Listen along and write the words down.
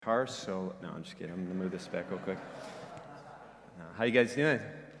Car, so no, I'm just kidding. I'm gonna move this back real quick. How you guys doing?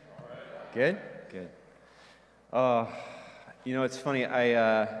 Good? Good. It's funny.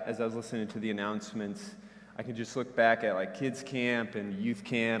 As I was listening to the announcements, I can just look back at like kids camp and youth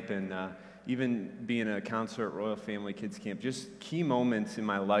camp, and even being a counselor at Royal Family Kids Camp. Just key moments in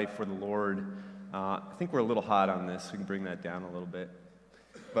my life where the Lord. I think we're a little hot on this. We can bring that down a little bit.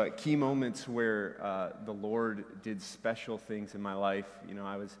 But key moments where the Lord did special things in my life. You know,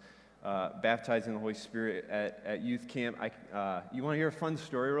 I was baptized in the Holy Spirit at youth camp. You want to hear a fun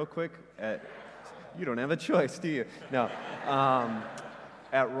story real quick? You don't have a choice, do you? No.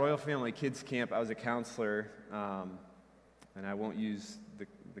 At Royal Family Kids Camp, I was a counselor, and I won't use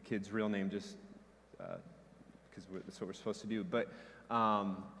the kid's real name just because that's what we're supposed to do. But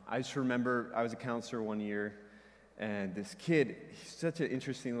I just remember I was a counselor one year. And this kid, he's such an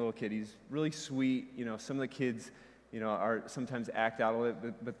interesting little kid. He's really sweet. You know, some of the kids, are sometimes act out a little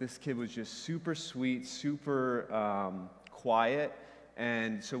bit, but this kid was just super sweet, super quiet.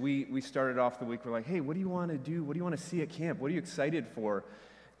 And so we started off the week, we're like, hey, what do you want to do? What do you want to see at camp? What are you excited for?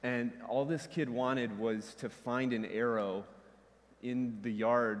 And all this kid wanted was to find an arrow in the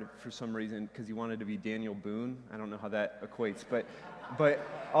yard for some reason, because he wanted to be Daniel Boone. I don't know how that equates, but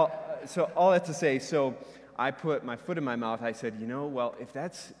all that to say, so I put my foot in my mouth. I said, well, if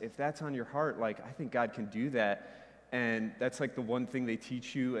that's on your heart, like, I think God can do that. And that's like the one thing they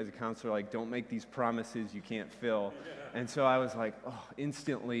teach you as a counselor, like, don't make these promises you can't fill. And so I was like,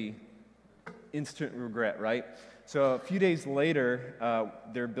 instant regret, right? So a few days later,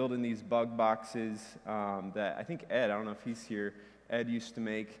 they're building these bug boxes that I think Ed, I don't know if he's here, Ed used to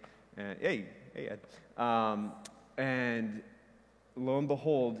make. Hey, Ed. And lo and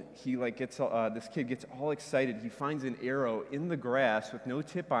behold, he this kid gets all excited. He finds an arrow in the grass with no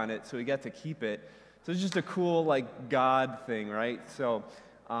tip on it, so he got to keep it. So it's just a cool, God thing, right? So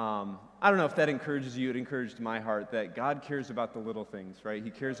I don't know if that encourages you. It encouraged my heart that God cares about the little things, right? He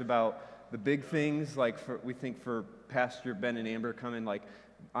cares about the big things, we think for Pastor Ben and Amber coming,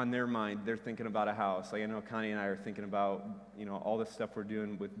 on their mind, they're thinking about a house. I know Connie and I are thinking about, all the stuff we're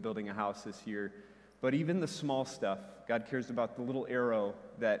doing with building a house this year. But even the small stuff, God cares about the little arrow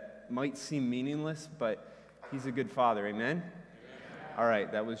that might seem meaningless, but He's a good Father. Amen? All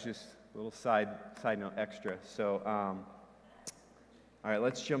right, that was just a little side note extra. So, all right,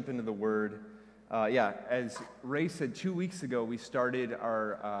 let's jump into the Word. As Ray said, 2 weeks ago, we started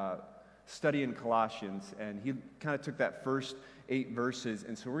our study in Colossians, and he kind of took that first 8 verses,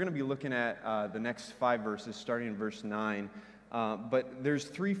 and so we're going to be looking at the next 5 verses, starting in verse 9. But there's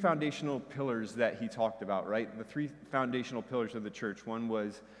 3 foundational pillars that he talked about, right? The 3 foundational pillars of the church. One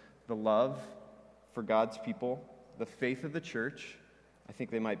was the love for God's people, the faith of the church, I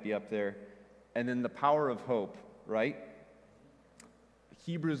think they might be up there, and then the power of hope, right?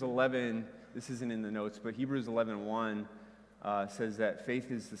 Hebrews 11, this isn't in the notes, but Hebrews 11:1 says that faith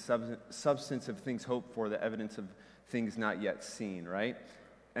is the substance of things hoped for, the evidence of things not yet seen, right?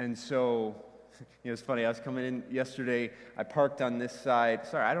 And so, it's funny, I was coming in yesterday, I parked on this side.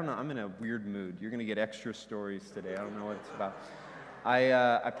 Sorry, I don't know, I'm in a weird mood. You're going to get extra stories today. I don't know what it's about.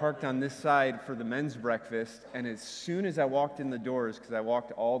 I parked on this side for the men's breakfast, and as soon as I walked in the doors, because I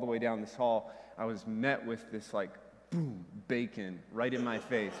walked all the way down this hall, I was met with this, boom, bacon right in my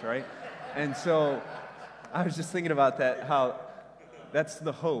face, right? And so I was just thinking about that, how that's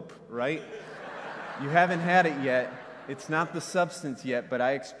the hope, right? You haven't had it yet. It's not the substance yet, but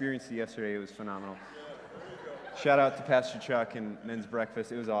I experienced it yesterday. It was phenomenal. Shout out to Pastor Chuck and Men's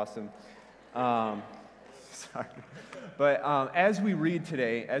Breakfast. It was awesome. Sorry. But as we read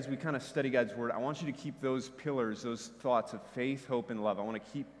today, as we kind of study God's Word, I want you to keep those pillars, those thoughts of faith, hope, and love. I want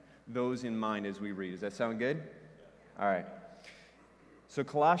to keep those in mind as we read. Does that sound good? All right. So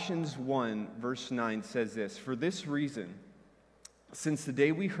Colossians 1, verse 9 says this, "For this reason, since the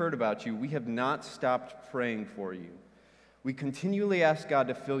day we heard about you, we have not stopped praying for you. We continually ask God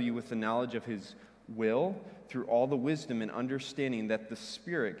to fill you with the knowledge of His will through all the wisdom and understanding that the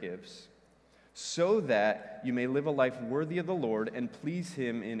Spirit gives, so that you may live a life worthy of the Lord and please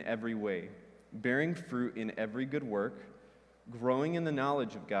Him in every way, bearing fruit in every good work, growing in the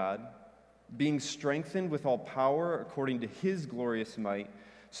knowledge of God, being strengthened with all power according to His glorious might,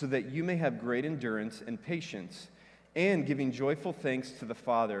 so that you may have great endurance and patience, and giving joyful thanks to the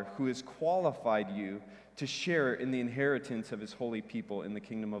Father who has qualified you to share in the inheritance of His holy people in the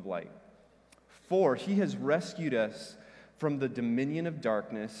kingdom of light. For He has rescued us from the dominion of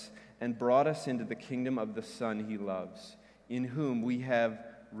darkness and brought us into the kingdom of the Son He loves, in whom we have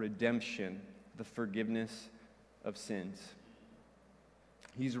redemption, the forgiveness of sins."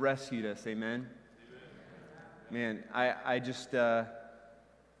 He's rescued us, amen? Man, I just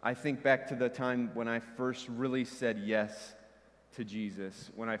I think back to the time when I first really said yes to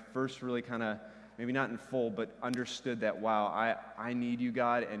Jesus, when I first really kind of, maybe not in full, but understood that, wow, I need you,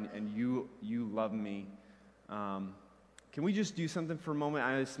 God, and you love me. Can we just do something for a moment?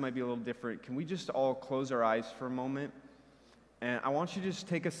 I know this might be a little different. Can we just all close our eyes for a moment? And I want you to just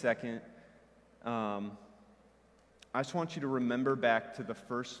take a second. I just want you to remember back to the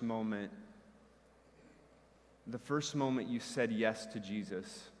first moment you said yes to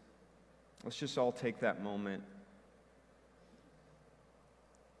Jesus. Let's just all take that moment.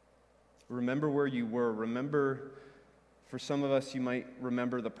 Remember where you were. Remember, for some of us, you might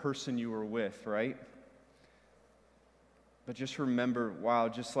remember the person you were with, right? But just remember, wow,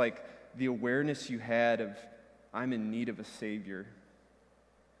 just like the awareness you had of, I'm in need of a Savior.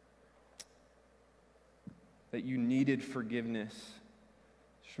 That you needed forgiveness.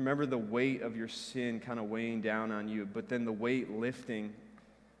 Just remember the weight of your sin kind of weighing down on you, but then the weight lifting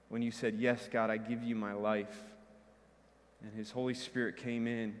when you said, yes, God, I give you my life. And His Holy Spirit came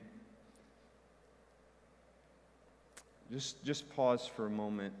in. Just pause for a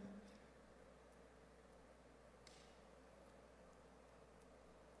moment.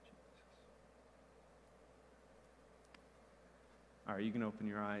 All right, you can open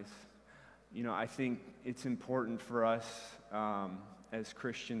your eyes. You know, I think it's important for us as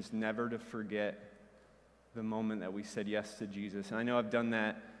Christians never to forget the moment that we said yes to Jesus. And I know I've done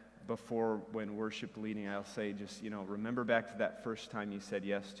that before when worship leading. I'll say just, remember back to that first time you said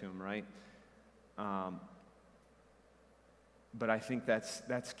yes to Him, right? But I think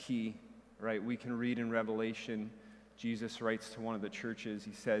that's key, right? We can read in Revelation, Jesus writes to one of the churches,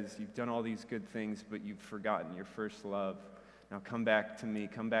 He says, you've done all these good things, but you've forgotten your first love. Now come back to me.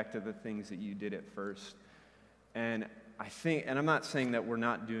 Come back to the things that you did at first. And I think, and I'm not saying that we're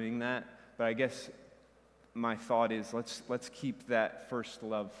not doing that, but I guess my thought is let's keep that first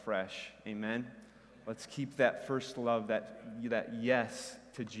love fresh. Amen? Let's keep that first love, that yes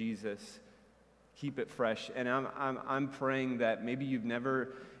to Jesus. Keep it fresh. And I'm praying that maybe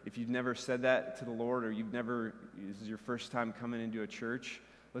if you've never said that to the Lord, or this is your first time coming into a church,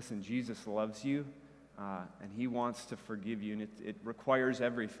 listen, Jesus loves you. And He wants to forgive you, and it requires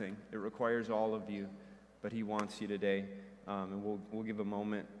everything. It requires all of you, but He wants you today. And we'll give a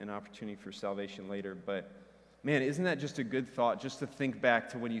moment, an opportunity for salvation later. But man, isn't that just a good thought, just to think back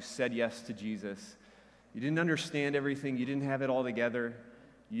to when you said yes to Jesus? You didn't understand everything. You didn't have it all together.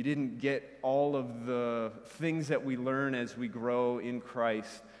 You didn't get all of the things that we learn as we grow in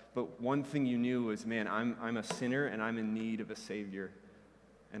Christ. But one thing you knew was, man, I'm a sinner, and I'm in need of a Savior.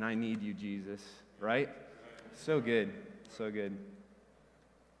 And I need you, Jesus. Right? So good. So good.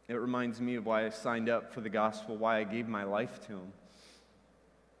 It reminds me of why I signed up for the gospel, why I gave my life to Him.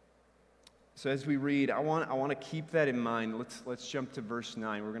 So as we read, I want to keep that in mind. Let's jump to verse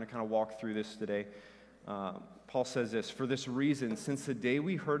 9. We're going to kind of walk through this today. Paul says this, for this reason, since the day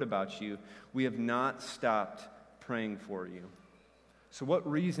we heard about you, we have not stopped praying for you. So what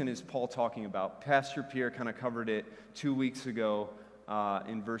reason is Paul talking about? Pastor Pierre kind of covered it 2 weeks ago.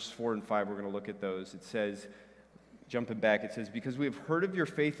 In verse 4 and 5, we're going to look at those. It says, jumping back, it says, because we have heard of your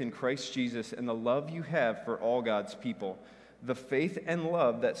faith in Christ Jesus and the love you have for all God's people, the faith and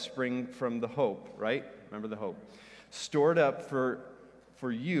love that spring from the hope, right? Remember the hope. Stored up for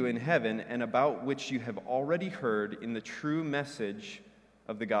you in heaven, and about which you have already heard in the true message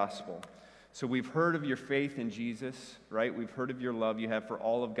of the gospel. So we've heard of your faith in Jesus, right? We've heard of your love you have for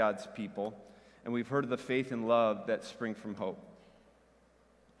all of God's people, and we've heard of the faith and love that spring from hope.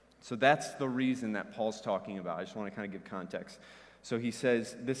 So that's the reason that Paul's talking about. I just want to kind of give context. So he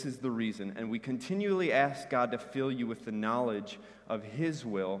says, this is the reason. And we continually ask God to fill you with the knowledge of His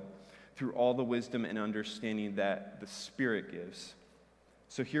will through all the wisdom and understanding that the Spirit gives.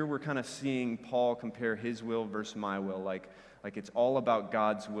 So here we're kind of seeing Paul compare his will versus my will. Like it's all about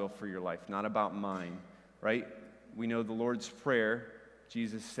God's will for your life, not about mine, right? We know the Lord's Prayer.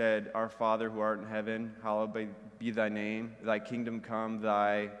 Jesus said, Our Father who art in heaven, hallowed be thy name. Thy kingdom come,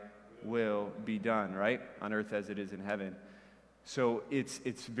 thy will be done, right? On earth as it is in heaven. So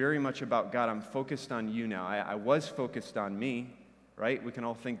it's very much about God. I'm focused on you now. I was focused on me, right? We can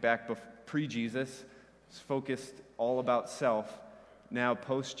all think back pre-Jesus. It's focused all about self. Now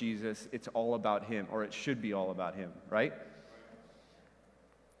post-Jesus, it's all about Him, or it should be all about Him, right?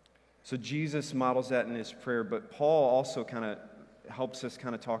 So Jesus models that in His prayer, but Paul also kind of helps us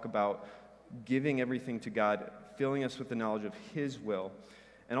kind of talk about giving everything to God, filling us with the knowledge of His will,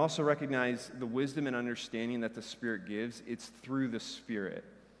 and also recognize the wisdom and understanding that the Spirit gives. It's through the Spirit.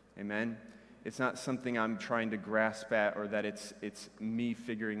 Amen? It's not something I'm trying to grasp at, or that it's me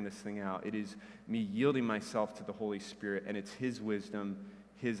figuring this thing out. It is me yielding myself to the Holy Spirit, and it's His wisdom,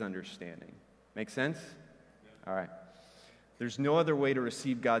 his understanding. Make sense? All right. There's no other way to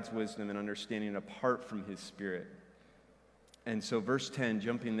receive God's wisdom and understanding apart from his Spirit. And so verse 10,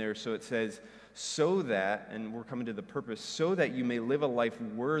 jumping there, so it says, so that, and we're coming to the purpose, so that you may live a life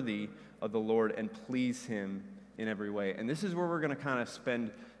worthy of the Lord and please him in every way. And this is where we're going to kind of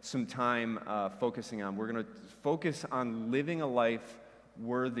spend some time focusing on. We're going to focus on living a life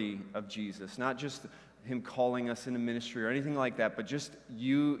worthy of Jesus, not just him calling us into ministry or anything like that, but just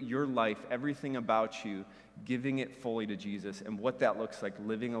your life, everything about you, giving it fully to Jesus, and what that looks like,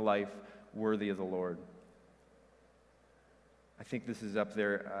 living a life worthy of the Lord. I think this is up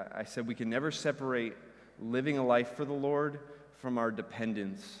there. I said we can never separate living a life for the Lord from our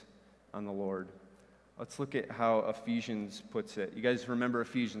dependence on the Lord. Let's look at how Ephesians puts it. You guys remember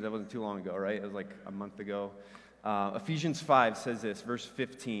Ephesians? That wasn't too long ago, right? It was like a month ago. Ephesians 5 says this, verse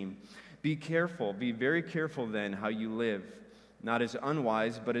 15. Be very careful then how you live, not as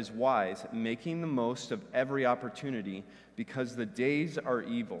unwise, but as wise, making the most of every opportunity, because the days are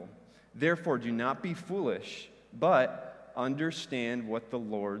evil. Therefore, do not be foolish, but understand what the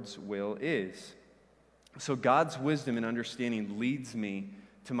Lord's will is. So God's wisdom and understanding leads me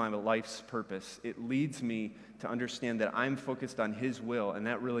to my life's purpose. It leads me to understand that I'm focused on his will, and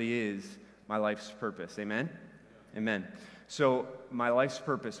that really is my life's purpose. Amen? Amen. So my life's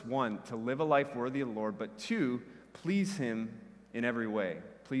purpose, 1, to live a life worthy of the Lord, but 2, please him in every way.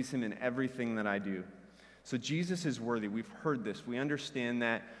 Please him in everything that I do. So Jesus is worthy. We've heard this. We understand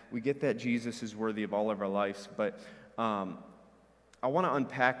that. We get that Jesus is worthy of all of our lives, but I want to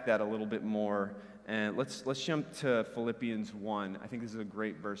unpack that a little bit more, and let's jump to Philippians 1. I think this is a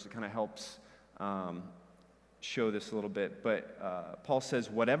great verse. It kind of helps show this a little bit. But Paul says,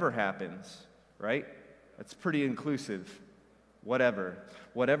 whatever happens, right? That's pretty inclusive.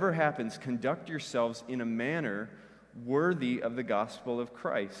 Whatever happens, conduct yourselves in a manner worthy of the gospel of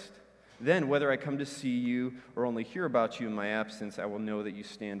Christ. Then, whether I come to see you or only hear about you in my absence, I will know that you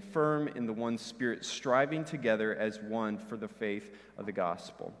stand firm in the one Spirit, striving together as one for the faith of the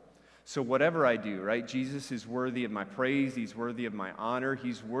gospel. So whatever I do, right, Jesus is worthy of my praise. He's worthy of my honor.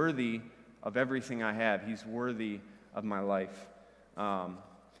 He's worthy of everything I have. He's worthy of my life.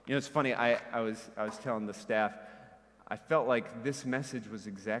 It's funny. I was telling the staff, I felt like this message was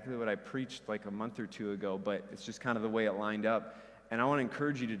exactly what I preached like a month or two ago, but it's just kind of the way it lined up. And I want to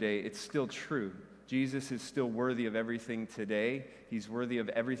encourage you today, it's still true. Jesus is still worthy of everything today. He's worthy of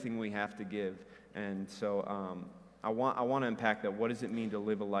everything we have to give. And so I want to unpack that. What does it mean to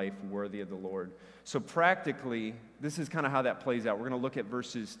live a life worthy of the Lord? So practically, this is kind of how that plays out. We're going to look at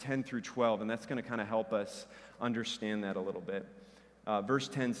verses 10 through 12, and that's going to kind of help us understand that a little bit. Verse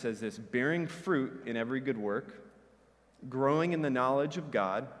 10 says this, bearing fruit in every good work, growing in the knowledge of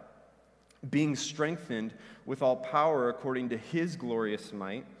God, being strengthened with all power according to his glorious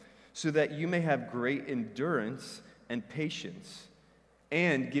might, so that you may have great endurance and patience,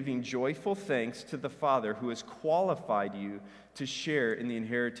 and giving joyful thanks to the Father who has qualified you to share in the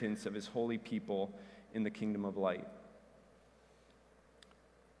inheritance of his holy people in the kingdom of light.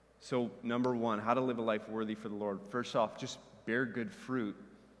 So, number 1, how to live a life worthy for the Lord. First off, just bear good fruit.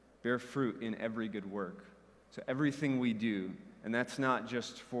 Bear fruit in every good work. So everything we do, and that's not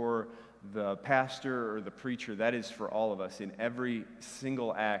just for the pastor or the preacher, that is for all of us in every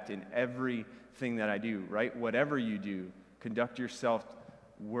single act, in everything that I do, right? Whatever you do, conduct yourself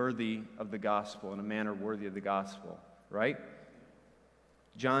worthy of the gospel, in a manner worthy of the gospel, right?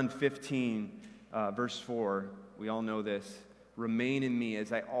 John 15, verse 4, we all know this. Remain in me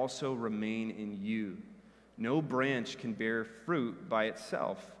as I also remain in you. No branch can bear fruit by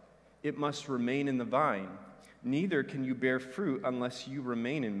itself. It must remain in the vine. Neither can you bear fruit unless you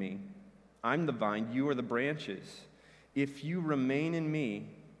remain in me. I'm the vine, you are the branches. If you remain in me,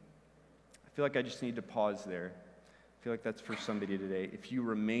 I feel like I just need to pause there. I feel like that's for somebody today. If you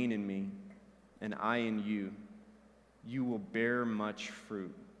remain in me and I in you, you will bear much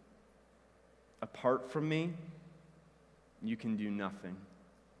fruit. Apart from me, you can do nothing.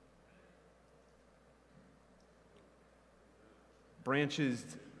 Branches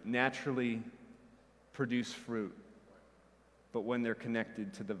naturally produce fruit, but when they're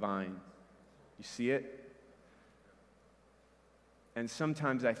connected to the vine, you see it? And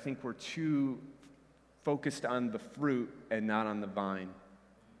sometimes I think we're too focused on the fruit and not on the vine.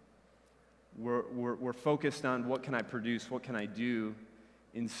 We're focused on what can I produce, what can I do,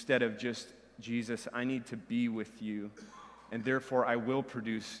 instead of just, Jesus, I need to be with you, and therefore I will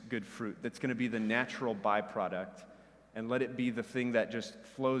produce good fruit. That's going to be the natural byproduct, and let it be the thing that just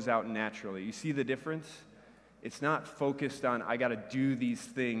flows out naturally. You see the difference? It's not focused on, I got to do these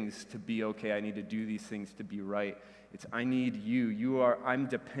things to be okay. I need to do these things to be right. It's, I need you. I'm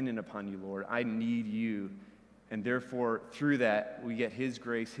dependent upon you, Lord. I need you. And therefore, through that, we get his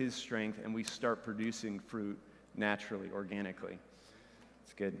grace, his strength, and we start producing fruit naturally, organically.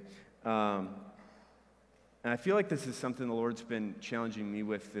 It's good. And I feel like this is something the Lord's been challenging me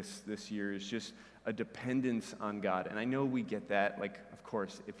with this year, is just a dependence on God. And I know we get that. Like, of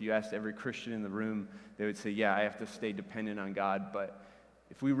course, if you asked every Christian in the room, they would say, yeah, I have to stay dependent on God. But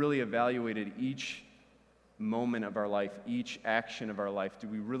if we really evaluated each moment of our life, each action of our life, do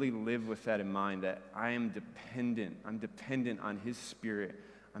we really live with that in mind, that I am dependent? I'm dependent on his Spirit.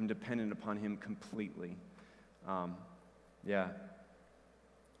 I'm dependent upon him completely. Yeah.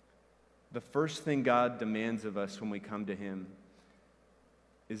 The first thing God demands of us when we come to him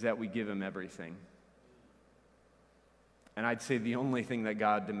is that we give him everything. And I'd say the only thing that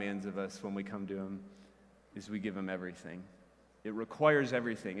God demands of us when we come to him is we give him everything. It requires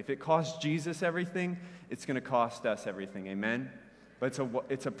everything. If it costs Jesus everything, it's going to cost us everything. Amen? But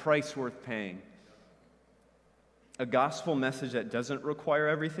it's a price worth paying. A gospel message that doesn't require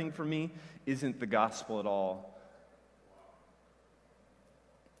everything from me isn't the gospel at all.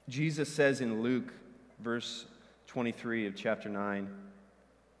 Jesus says in Luke, verse 23 of chapter 9,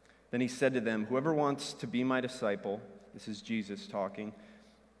 then he said to them, whoever wants to be my disciple, this is Jesus talking,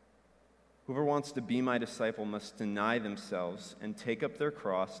 whoever wants to be my disciple must deny themselves and take up their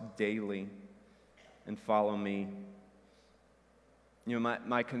cross daily and follow me. You know,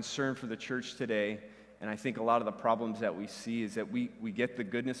 my concern for the church today, and I think a lot of the problems that we see, is that we get the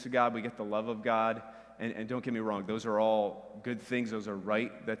goodness of God, we get the love of God, and don't get me wrong, those are all good things, those are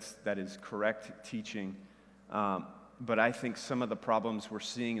right, that is correct teaching. But I think some of the problems we're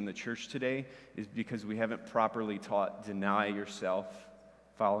seeing in the church today is because we haven't properly taught, deny yourself,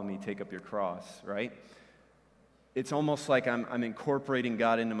 follow me, take up your cross, right? It's almost like I'm incorporating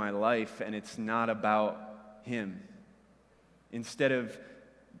God into my life, and it's not about him. Instead of,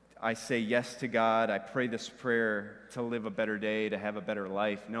 I say yes to God, I pray this prayer to live a better day, to have a better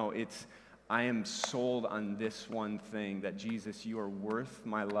life. No, it's, I am sold on this one thing, that Jesus, you are worth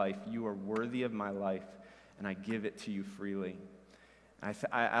my life, you are worthy of my life, and I give it to you freely.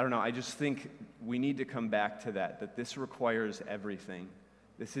 I don't know, I just think we need to come back to that this requires everything.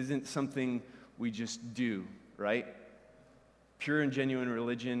 This isn't something we just do, right? Pure and genuine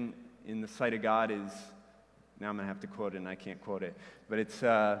religion in the sight of God is, now I'm going to have to quote it, and I can't quote it, but it's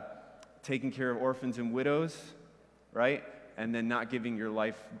taking care of orphans and widows, right? And then not giving your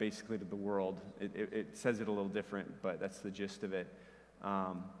life basically to the world. It says it a little different, but that's the gist of it.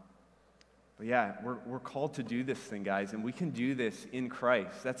 But yeah, we're called to do this thing, guys, and we can do this in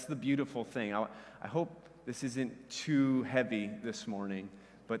Christ. That's the beautiful thing. I hope this isn't too heavy this morning,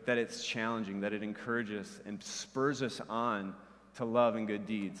 but that it's challenging, that it encourages and spurs us on to love and good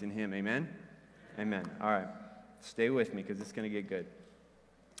deeds in him. Amen? Amen. All right. Stay with me because it's going to get good.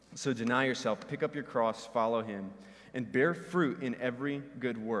 So deny yourself, pick up your cross, follow him, and bear fruit in every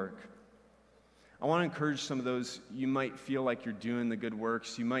good work. I want to encourage some of those, you might feel like you're doing the good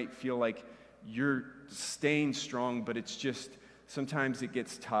works, you might feel like you're staying strong, but it's just, sometimes it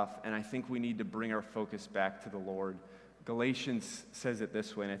gets tough, and I think we need to bring our focus back to the Lord. Galatians says it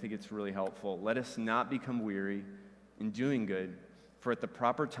this way, and I think it's really helpful. Let us not become weary in doing good, for at the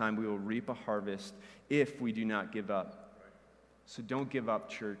proper time we will reap a harvest if we do not give up. So don't give up,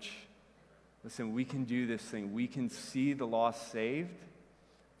 church. Listen, we can do this thing. We can see the lost saved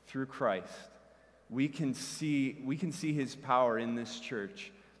through Christ. We can see his power in this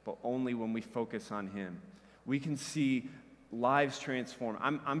church, but only when we focus on him. We can see lives transformed.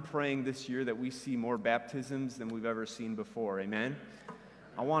 I'm praying this year that we see more baptisms than we've ever seen before. Amen?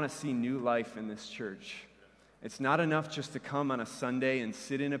 I want to see new life in this church. It's not enough just to come on a Sunday and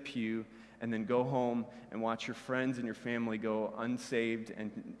sit in a pew and then go home and watch your friends and your family go unsaved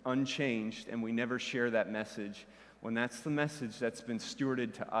and unchanged, and we never share that message when that's the message that's been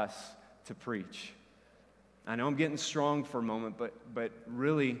stewarded to us to preach. I know I'm getting strong for a moment, but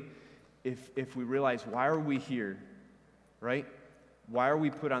really, if we realize, why are we here, right? Why are we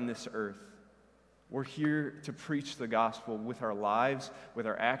put on this earth? We're here to preach the gospel with our lives, with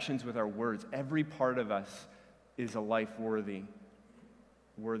our actions, with our words. Every part of us is a life worthy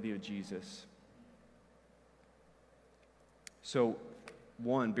of Jesus. So,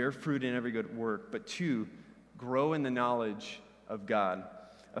 1, bear fruit in every good work, but 2, grow in the knowledge of God.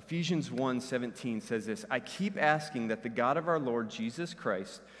 Ephesians 1:17 says this, I keep asking that the God of our Lord Jesus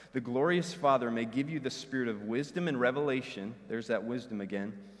Christ, the glorious Father, may give you the spirit of wisdom and revelation, there's that wisdom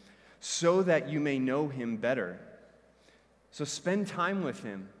again, so that you may know him better. So spend time with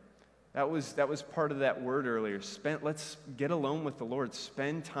him. That was part of that word earlier. Let's get alone with the Lord.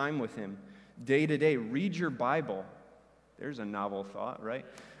 Spend time with him day to day. Read your Bible. There's a novel thought, right?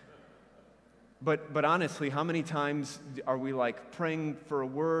 But honestly, how many times are we like praying for a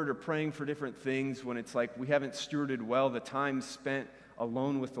word or praying for different things when it's like we haven't stewarded well the time spent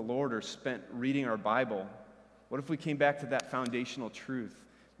alone with the Lord or spent reading our Bible? What if we came back to that foundational truth?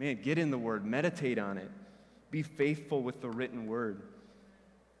 Man, get in the Word, meditate on it. Be faithful with the written Word.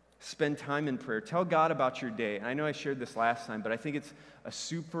 Spend time in prayer. Tell God about your day. And I know I shared this last time, but I think it's a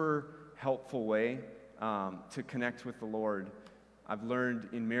super helpful way to connect with the Lord. I've learned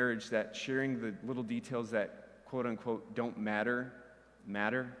in marriage that sharing the little details that, quote unquote, don't matter.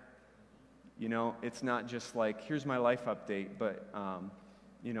 You know, it's not just like, here's my life update, but,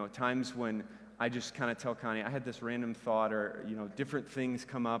 you know, times when I just kind of tell Connie, I had this random thought or, you know, different things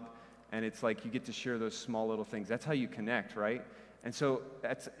come up, and it's like you get to share those small little things. That's how you connect, right? And so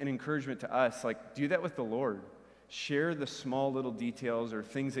that's an encouragement to us. Like, do that with the Lord. Share the small little details or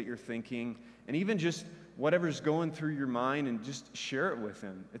things that you're thinking, and even just whatever's going through your mind, and just share it with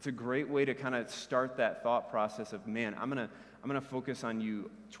him. It's a great way to kind of start that thought process of, man, I'm gonna focus on you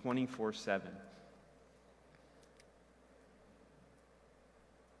 24/7.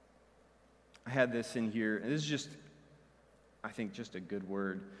 I had this in here, and this is just, I think, just a good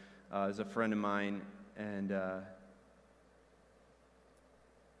word. There's a friend of mine, and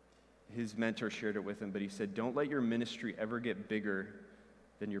his mentor shared it with him, but he said, don't let your ministry ever get bigger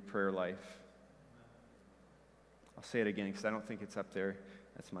than your prayer life. I'll say it again because I don't think it's up there.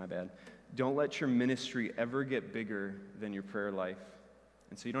 That's my bad. Don't let your ministry ever get bigger than your prayer life.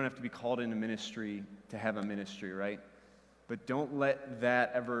 And so you don't have to be called into ministry to have a ministry, right? But don't let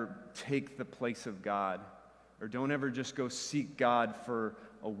that ever take the place of God. Or don't ever just go seek God for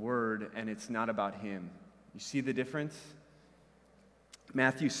a word and it's not about him. You see the difference?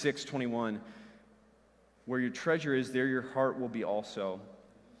 Matthew 6:21, where your treasure is, there your heart will be also.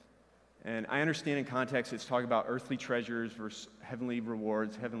 And I understand in context it's talking about earthly treasures versus heavenly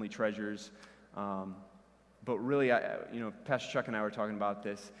rewards, heavenly treasures. But really, Pastor Chuck and I were talking about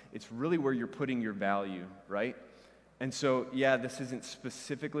this. It's really where you're putting your value, right? And so, yeah, this isn't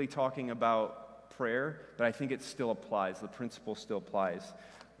specifically talking about prayer, but I think it still applies. The principle still applies,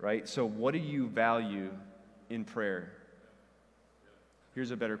 right? So what do you value in prayer?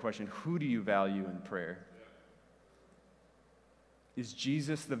 Here's a better question. Who do you value in prayer? Is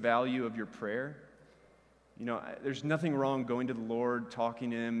Jesus the value of your prayer? You know, there's nothing wrong going to the Lord,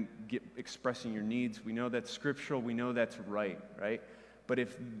 talking to him, expressing your needs. We know that's scriptural. We know that's right? But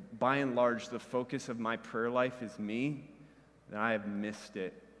if, by and large, the focus of my prayer life is me, then I have missed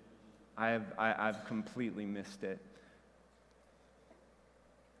it. I've completely missed it.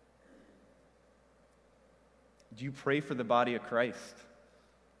 Do you pray for the body of Christ?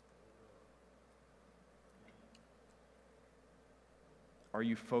 Are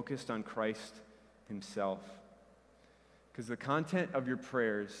you focused on Christ himself? Because the content of your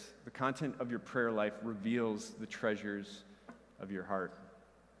prayers, the content of your prayer life reveals the treasures of your heart.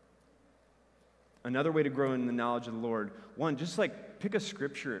 Another way to grow in the knowledge of the Lord, one, just like pick a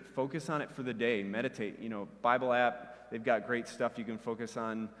scripture, focus on it for the day, meditate. You know, Bible app, they've got great stuff. You can focus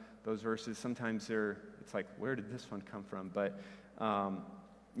on those verses. Sometimes it's like, where did this one come from? But,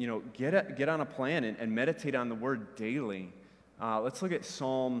 get on a plan and meditate on the word daily. Let's look at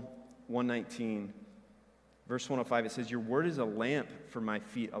Psalm 119, verse 105. It says, your word is a lamp for my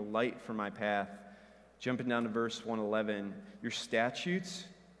feet, a light for my path. Jumping down to verse 111, your statutes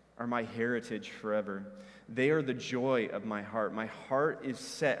are my heritage forever. They are the joy of my heart. My heart is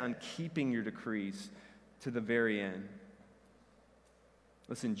set on keeping your decrees to the very end.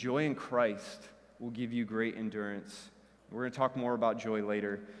 Listen, joy in Christ will give you great endurance. We're going to talk more about joy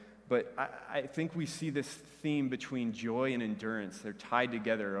later. But I think we see this theme between joy and endurance. They're tied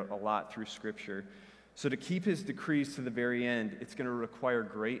together a lot through Scripture. So to keep his decrees to the very end, it's going to require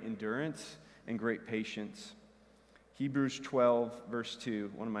great endurance and great patience. Hebrews 12, verse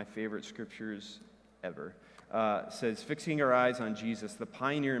 2, one of my favorite scriptures ever, says, fixing our eyes on Jesus, the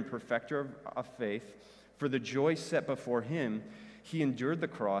pioneer and perfecter of faith, for the joy set before him, he endured the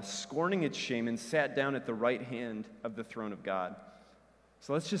cross, scorning its shame, and sat down at the right hand of the throne of God.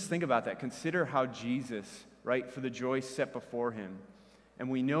 So let's just think about that. Consider how Jesus, right, for the joy set before him. And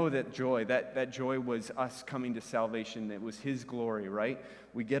we know that joy, that joy was us coming to salvation. It was his glory, right?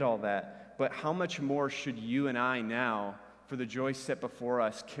 We get all that. But how much more should you and I now, for the joy set before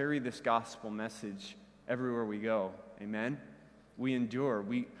us, carry this gospel message everywhere we go? Amen? We endure.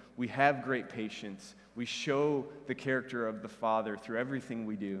 We have great patience. We show the character of the Father through everything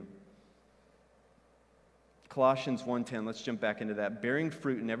we do. Colossians 1:10, let's jump back into that. Bearing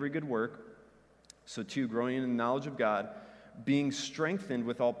fruit in every good work. So 2, growing in the knowledge of God, being strengthened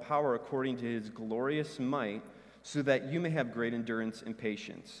with all power according to his glorious might, so that you may have great endurance and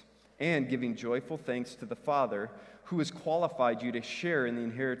patience, and giving joyful thanks to the Father, who has qualified you to share in the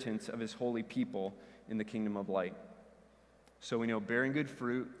inheritance of his holy people in the kingdom of light. So we know bearing good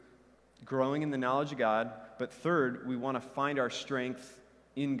fruit, growing in the knowledge of God, but third, we want to find our strength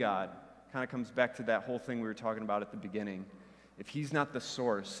in God. Kind of comes back to that whole thing we were talking about at the beginning. If he's not the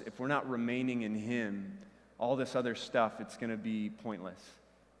source, if we're not remaining in him, all this other stuff, it's going to be pointless.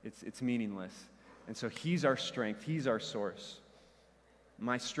 It's meaningless. And so he's our strength. He's our source.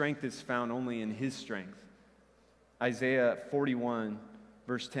 My strength is found only in his strength. Isaiah 41,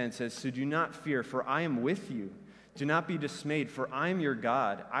 verse 10 says, "So do not fear, for I am with you. Do not be dismayed, for I am your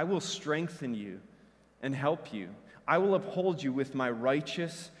God. I will strengthen you and help you. I will uphold you with my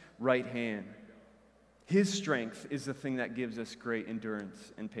righteous right hand." His strength is the thing that gives us great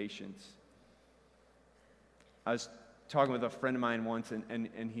endurance and patience. I was talking with a friend of mine once,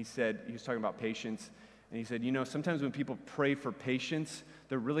 and he said, he was talking about patience, and he said, sometimes when people pray for patience,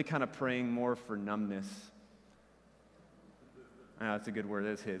 they're really kind of praying more for numbness. I know, that's a good word.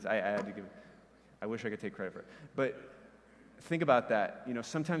 That's his. I wish I could take credit for it. But think about that.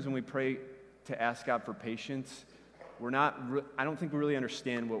 Sometimes when we pray to ask God for patience, I don't think we really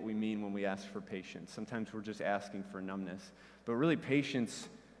understand what we mean when we ask for patience. Sometimes we're just asking for numbness. But really, patience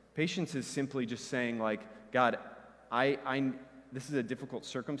is simply just saying, like, God, this is a difficult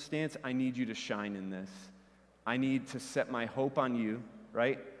circumstance. I need you to shine in this. I need to set my hope on you,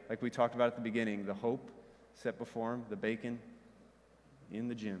 right? Like we talked about at the beginning, the hope set before him, the bacon in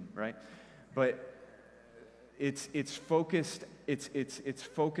the gym, right? But it's focused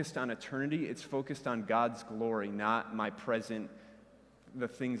on eternity. It's focused on God's glory, not my present, the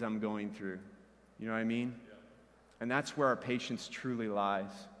things I'm going through. You know what I mean? Yeah. And that's where our patience truly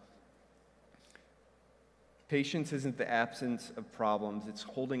lies. Patience isn't the absence of problems. It's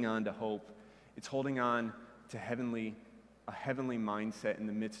holding on to hope. It's holding on to a heavenly mindset in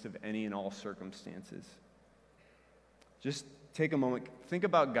the midst of any and all circumstances. Just take a moment. Think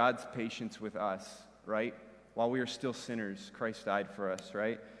about God's patience with us, right? While we are still sinners, Christ died for us,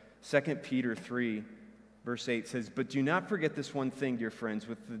 right? 2 Peter 3, verse 8 says, "But do not forget this one thing, dear friends,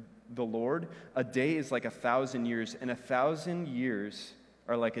 with the Lord, a day is like 1,000 years, and 1,000 years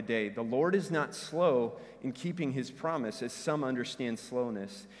are like a day. The Lord is not slow in keeping his promise, as some understand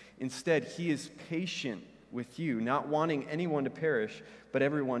slowness. Instead, he is patient with you, not wanting anyone to perish, but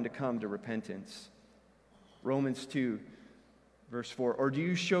everyone to come to repentance." Romans 2, verse 4, "Or do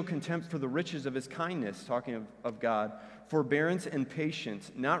you show contempt for the riches of his kindness," talking of God, "forbearance and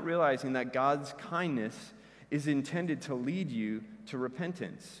patience, not realizing that God's kindness is intended to lead you to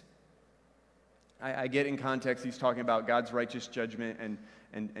repentance?" I get in context, he's talking about God's righteous judgment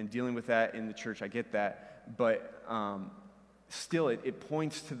and dealing with that in the church. I get that. But still, it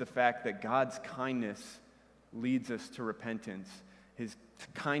points to the fact that God's kindness leads us to repentance. His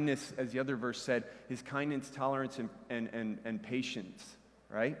kindness, as the other verse said, his kindness, tolerance, and patience,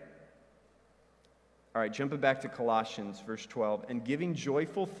 right? All right, jumping back to Colossians, verse 12. "And giving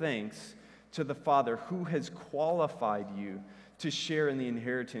joyful thanks to the Father who has qualified you to share in the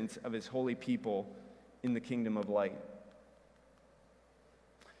inheritance of his holy people in the kingdom of light."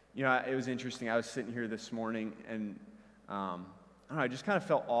 It was interesting. I was sitting here this morning, and I don't know, I just kind of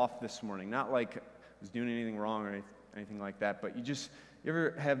felt off this morning. Not like I was doing anything wrong or anything like that, but you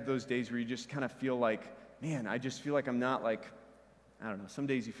ever have those days where you just kind of feel like, man, I just feel like I'm not like, I don't know, some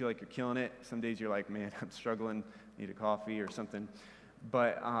days you feel like you're killing it. Some days you're like, man, I'm struggling, need a coffee or something.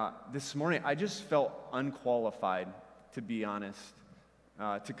 But this morning, I just felt unqualified, to be honest,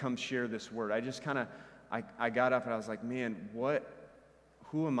 to come share this word. I just kind of, I got up and I was like, man,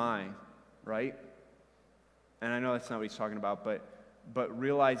 who am I, right? And I know that's not what he's talking about, but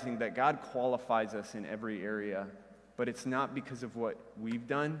realizing that God qualifies us in every area, but it's not because of what we've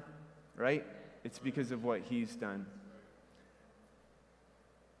done, right? It's because of what he's done.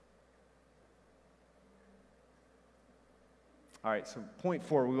 All right, so point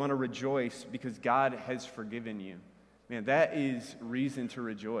 4, we want to rejoice because God has forgiven you. Man, that is reason to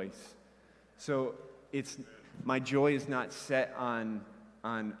rejoice. So my joy is not set on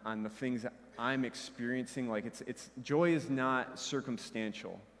the things that I'm experiencing. Like joy is not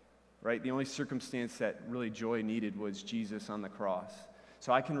circumstantial, right? The only circumstance that really joy needed was Jesus on the cross.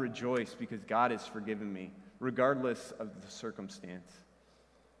 So I can rejoice because God has forgiven me, regardless of the circumstance.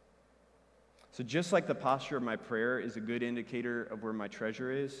 So just like the posture of my prayer is a good indicator of where my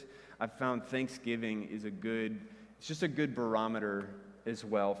treasure is, I've found thanksgiving is it's just a good barometer as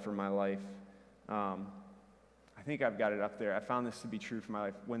well for my life. I think I've got it up there. I found this to be true for my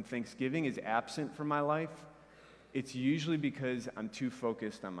life. When Thanksgiving is absent from my life, it's usually because I'm too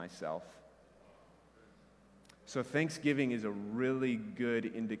focused on myself. So Thanksgiving is a really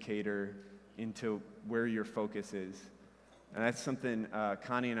good indicator into where your focus is. And that's something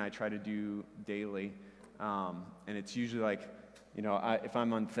Connie and I try to do daily. And it's usually like, if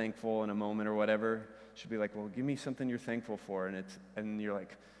I'm unthankful in a moment or whatever, she'll be like, well, give me something you're thankful for. And you're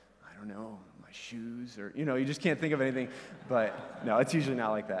like, I don't know, my shoes, or, you just can't think of anything. But no, it's usually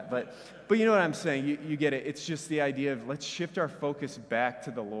not like that. But you know what I'm saying? You get it. It's just the idea of let's shift our focus back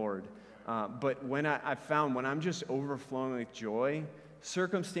to the Lord. But when I found when I'm just overflowing with joy,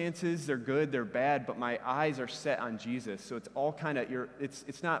 circumstances, they're good, they're bad, but my eyes are set on Jesus. So it's all kind of,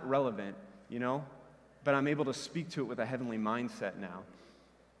 it's not relevant, but I'm able to speak to it with a heavenly mindset now.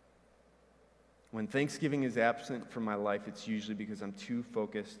 When Thanksgiving is absent from my life, it's usually because I'm too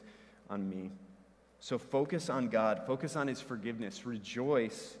focused on me. So focus on God, focus on his forgiveness,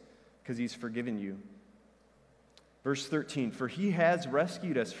 rejoice because he's forgiven you. Verse 13, for he has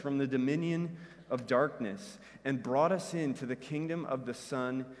rescued us from the dominion of darkness and brought us into the kingdom of the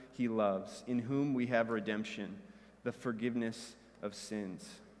Son he loves, in whom we have redemption, the forgiveness of sins.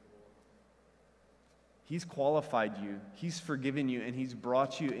 He's qualified you, he's forgiven you, and he's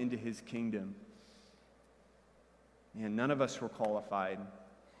brought you into his kingdom. And none of us were qualified.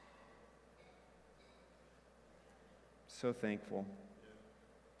 So thankful.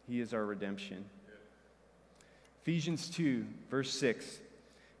 He is our redemption. Ephesians 2, verse 6.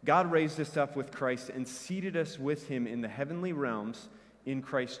 God raised us up with Christ and seated us with him in the heavenly realms in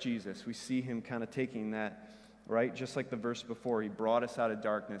Christ Jesus. We see him kind of taking that, right? Just like the verse before, he brought us out of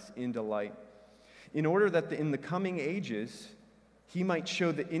darkness into light. In order that in the coming ages, he might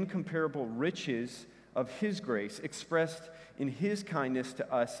show the incomparable riches of his grace expressed in his kindness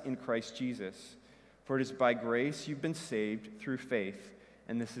to us in Christ Jesus. For it is by grace you've been saved through faith,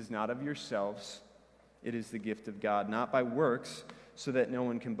 and this is not of yourselves. It is the gift of God, not by works, so that no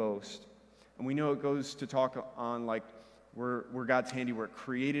one can boast. And we know it goes to talk on like we're God's handiwork,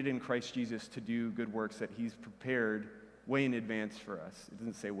 created in Christ Jesus to do good works that he's prepared way in advance for us. It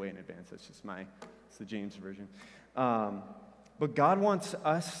doesn't say way in advance, that's just it's the James Version. But God wants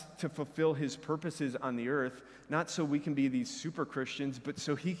us to fulfill his purposes on the earth, not so we can be these super Christians, but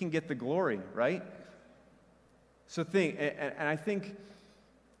so he can get the glory, right? So and I think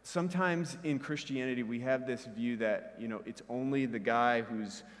sometimes in Christianity we have this view that, it's only the guy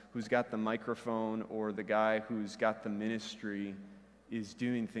who's got the microphone or the guy who's got the ministry is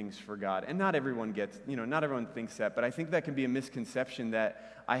doing things for God. And not everyone not everyone thinks that, but I think that can be a misconception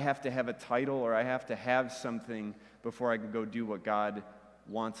that I have to have a title or I have to have something before I can go do what God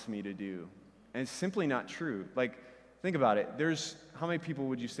wants me to do. And it's simply not true. Like, think about it. How many people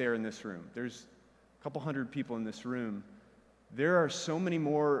would you say are in this room? There's a couple hundred people in this room. There are so many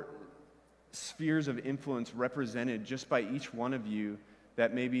more spheres of influence represented just by each one of you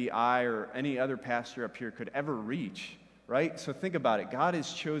that maybe I or any other pastor up here could ever reach, right? So think about it. God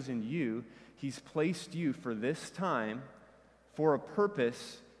has chosen you. He's placed you for this time for a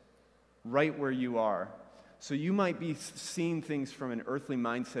purpose right where you are. So you might be seeing things from an earthly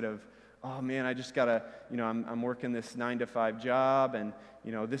mindset of, oh man, I just gotta, I'm working this 9-to-5 job, and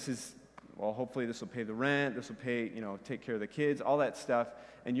hopefully this will pay the rent, this will pay, take care of the kids, all that stuff,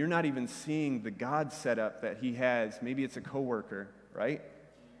 and you're not even seeing the God setup that he has. Maybe it's a coworker, right?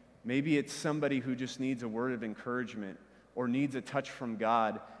 Maybe it's somebody who just needs a word of encouragement or needs a touch from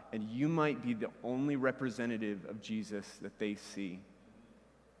God, and you might be the only representative of Jesus that they see.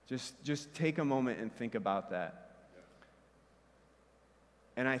 Just take a moment and think about that.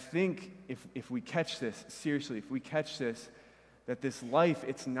 And I think if we catch this, seriously, if we catch this, that this life,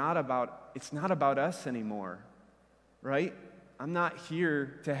 it's not about us anymore, right? I'm not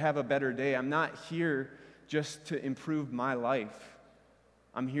here to have a better day. I'm not here just to improve my life.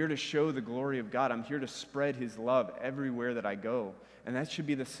 I'm here to show the glory of God. I'm here to spread his love everywhere that I go. And that should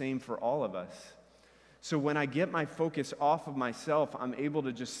be the same for all of us. So when I get my focus off of myself, I'm able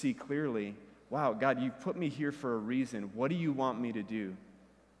to just see clearly, wow, God, you've put me here for a reason. What do you want me to do?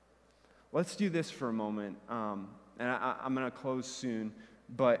 Let's do this for a moment. And I'm going to close soon.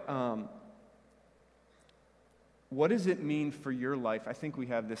 But what does it mean for your life? I think we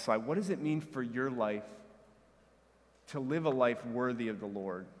have this slide. What does it mean for your life to live a life worthy of the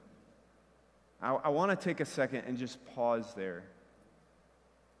Lord? I want to take a second and just pause there.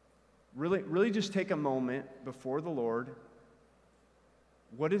 Really just take a moment before the Lord.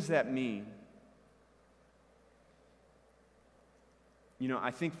 What does that mean?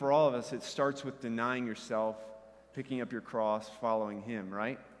 I think for all of us, it starts with denying yourself, picking up your cross, following him,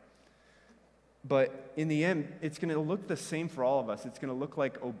 right? But in the end, it's going to look the same for all of us. It's going to look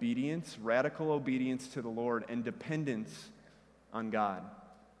like obedience, radical obedience to the Lord, and dependence on God.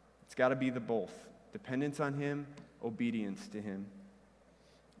 It's got to be the both. Dependence on Him, obedience to Him.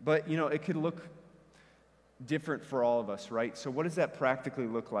 But, it could look different for all of us, right? So what does that practically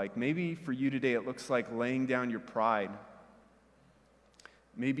look like? Maybe for you today, it looks like laying down your pride.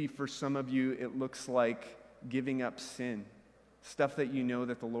 Maybe for some of you, it looks like giving up sin, stuff that you know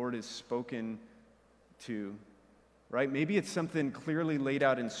that the Lord has spoken to, right? Maybe it's something clearly laid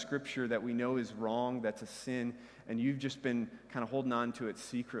out in Scripture that we know is wrong, that's a sin, and you've just been kind of holding on to it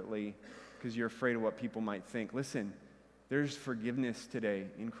secretly because you're afraid of what people might think. Listen, there's forgiveness today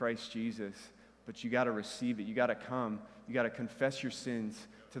in Christ Jesus, but you got to receive it. You got to come. You got to confess your sins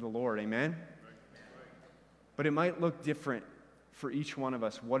to the Lord. Amen? But it might look different for each one of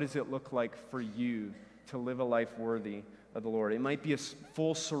us. What does it look like for you to live a life worthy of the Lord? It might be a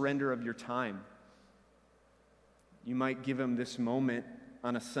full surrender of your time. You might give Him this moment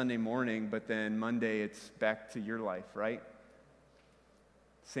on a Sunday morning, but then Monday it's back to your life, right?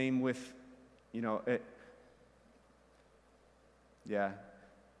 Same with,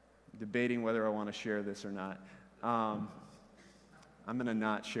 debating whether I want to share this or not. I'm going to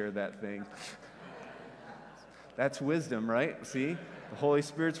not share that thing. That's wisdom, right? See? The Holy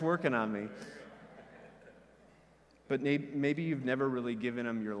Spirit's working on me. But maybe you've never really given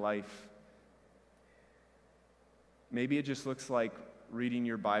Him your life. Maybe it just looks like reading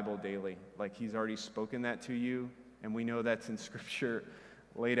your Bible daily, like He's already spoken that to you, and we know that's in Scripture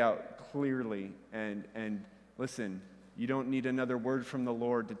laid out clearly. And listen, you don't need another word from the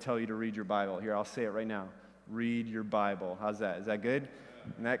Lord to tell you to read your Bible. Here, I'll say it right now. Read your Bible. How's that? Is that good?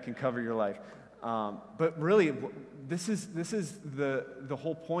 And that can cover your life. But really, this is the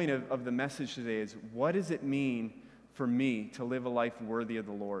whole point of the message today is, what does it mean for me to live a life worthy of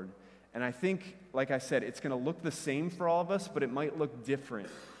the Lord? And I think, like I said, it's going to look the same for all of us, but it might look different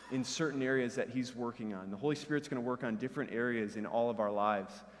in certain areas that He's working on. The Holy Spirit's going to work on different areas in all of our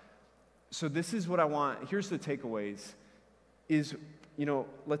lives. So this is what I want. Here's the takeaways.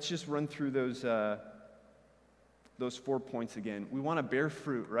 Let's just run through those 4 points again. We want to bear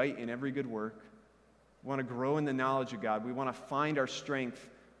fruit, right, in every good work. We want to grow in the knowledge of God. We want to find our strength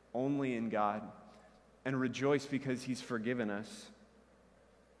only in God and rejoice because He's forgiven us.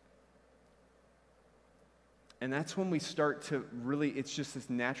 And that's when we start to really, it's just this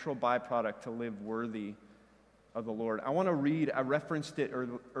natural byproduct to live worthy of the Lord. I want to read, I referenced it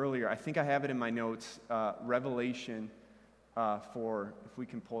earlier. I think I have it in my notes, Revelation 4, if we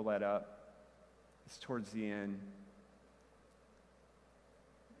can pull that up. It's towards the end.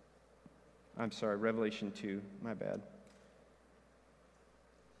 I'm sorry, Revelation 2, my bad.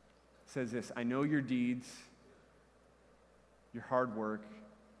 It says this, I know your deeds, your hard work,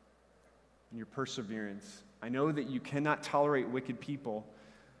 and your perseverance. I know that you cannot tolerate wicked people,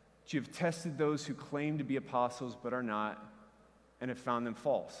 but you have tested those who claim to be apostles but are not, and have found them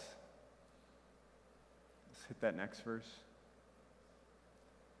false. Let's hit that next verse.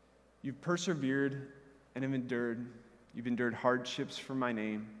 You've persevered and have endured. You've endured hardships for my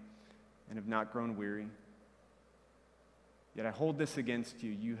name and have not grown weary. Yet I hold this against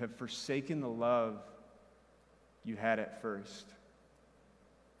you. You have forsaken the love you had at first.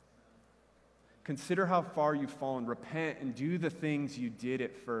 Consider how far you've fallen. Repent and do the things you did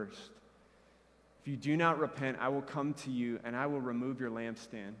at first. If you do not repent, I will come to you and I will remove your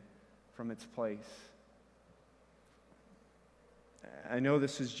lampstand from its place. I know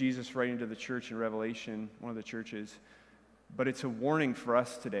this is Jesus writing to the church in Revelation, one of the churches, but it's a warning for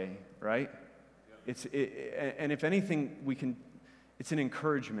us today, right? And if anything, it's an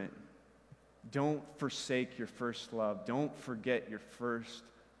encouragement. Don't forsake your first love. Don't forget your first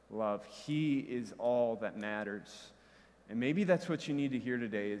love. He is all that matters. And maybe that's what you need to hear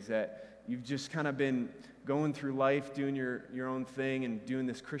today, is that you've just kind of been going through life, doing your own thing and doing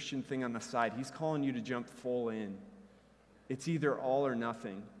this Christian thing on the side. He's calling you to jump full in. It's either all or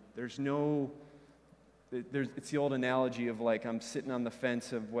nothing. It's the old analogy of like I'm sitting on the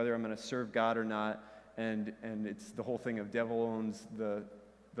fence of whether I'm going to serve God or not, and it's the whole thing of devil owns the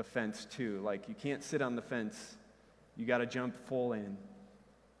fence too. Like you can't sit on the fence. You got to jump full in.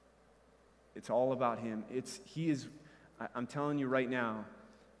 It's all about Him. I'm telling you right now,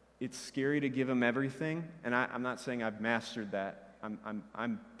 it's scary to give Him everything, and I'm not saying I've mastered that.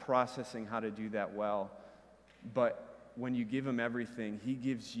 I'm processing how to do that well. But when you give Him everything, He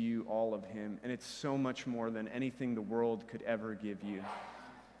gives you all of Him, and it's so much more than anything the world could ever give you.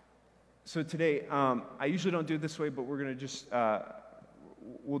 So today, I usually don't do it this way, but we're going to just,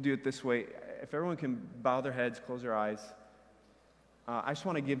 we'll do it this way. If everyone can bow their heads, close their eyes. I just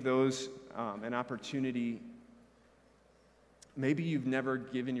want to give those an opportunity. Maybe you've never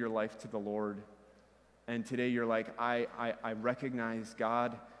given your life to the Lord, and today you're like, I recognize,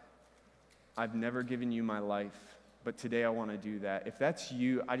 God, I've never given you my life, but today I want to do that. If that's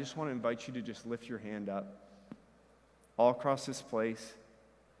you, I just want to invite you to just lift your hand up all across this place.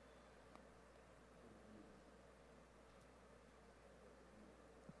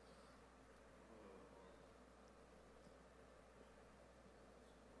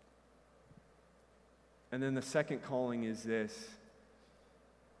 And then the second calling is this.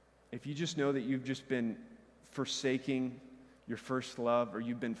 If you just know that you've just been forsaking your first love, or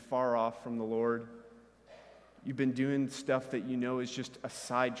you've been far off from the Lord, you've been doing stuff that you know is just a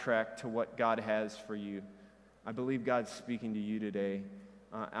sidetrack to what God has for you, I believe God's speaking to you today.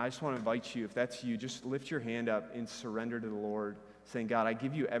 I just want to invite you, if that's you, just lift your hand up in surrender to the Lord, saying, God, I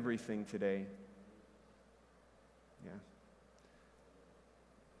give you everything today. Yeah.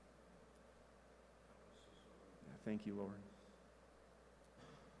 Thank you, Lord.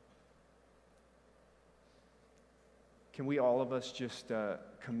 Can we all of us just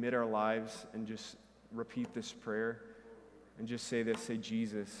commit our lives and just repeat this prayer and just say this? Say,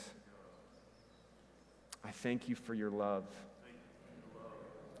 Jesus, I thank you for your love.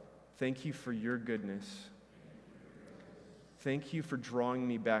 Thank you for your goodness. Thank you for drawing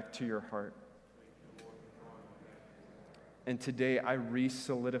me back to your heart. And today I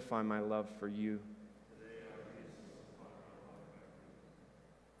re-solidify my love for you.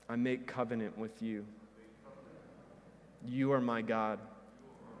 I make covenant with you. You are my God.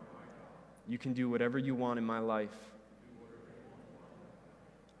 You can do whatever you want in my life.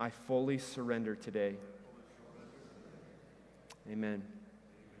 I fully surrender today. Amen.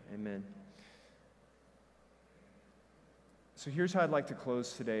 Amen. So here's how I'd like to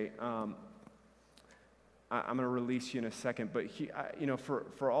close today. I'm going to release you in a second, but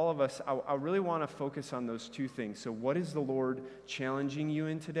for all of us, I really want to focus on those two things. So what is the Lord challenging you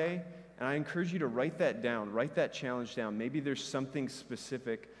in today? And I encourage you to write that down, write that challenge down. Maybe there's something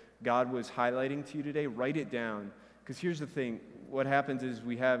specific God was highlighting to you today. Write it down. Because here's the thing. What happens is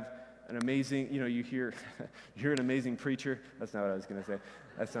we have an amazing, you hear, you're an amazing preacher. That's not what I was going to say.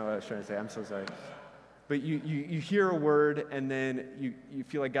 That's not what I was trying to say. I'm so sorry. But you hear a word, and then you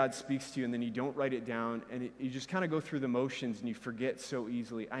feel like God speaks to you, and then you don't write it down, and you just kind of go through the motions, and you forget so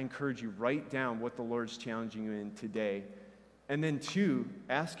easily. I encourage you, write down what the Lord's challenging you in today. And then 2,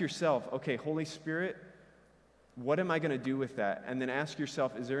 ask yourself, okay, Holy Spirit, what am I going to do with that? And then ask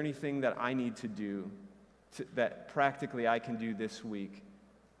yourself, is there anything that I need to do that practically I can do this week,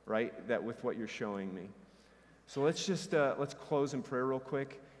 right? That with what you're showing me. So let's just, let's close in prayer real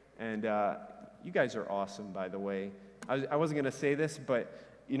quick. And you guys are awesome, by the way. I wasn't going to say this, but,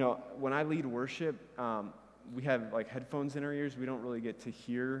 when I lead worship, we have like headphones in our ears. We don't really get to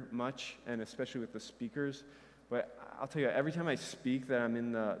hear much, and especially with the speakers. But I'll tell you, every time I speak that I'm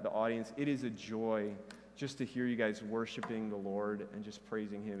in the audience, it is a joy just to hear you guys worshiping the Lord and just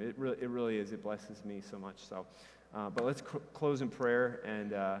praising Him. It really is. It blesses me so much. So, but let's close in prayer.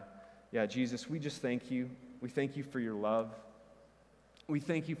 And Jesus, we just thank you. We thank you for your love. We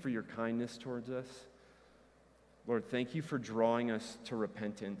thank you for your kindness towards us. Lord, thank you for drawing us to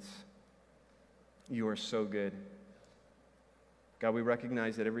repentance. You are so good. God, we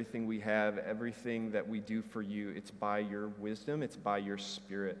recognize that everything we have, everything that we do for you, it's by your wisdom, it's by your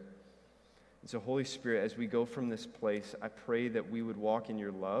Spirit. And so, Holy Spirit, as we go from this place, I pray that we would walk in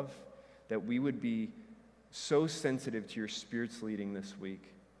your love, that we would be so sensitive to your Spirit's leading this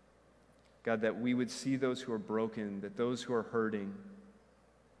week. God, that we would see those who are broken, that those who are hurting,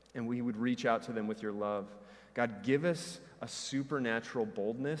 and we would reach out to them with your love. God, give us a supernatural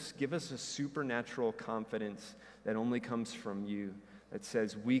boldness. Give us a supernatural confidence that only comes from you, that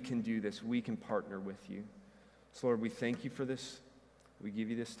says we can do this, we can partner with you. So, Lord, we thank you for this. We give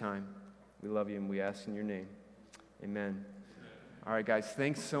you this time. We love you, and we ask in your name. Amen. All right, guys,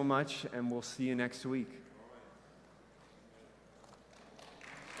 thanks so much, and we'll see you next week.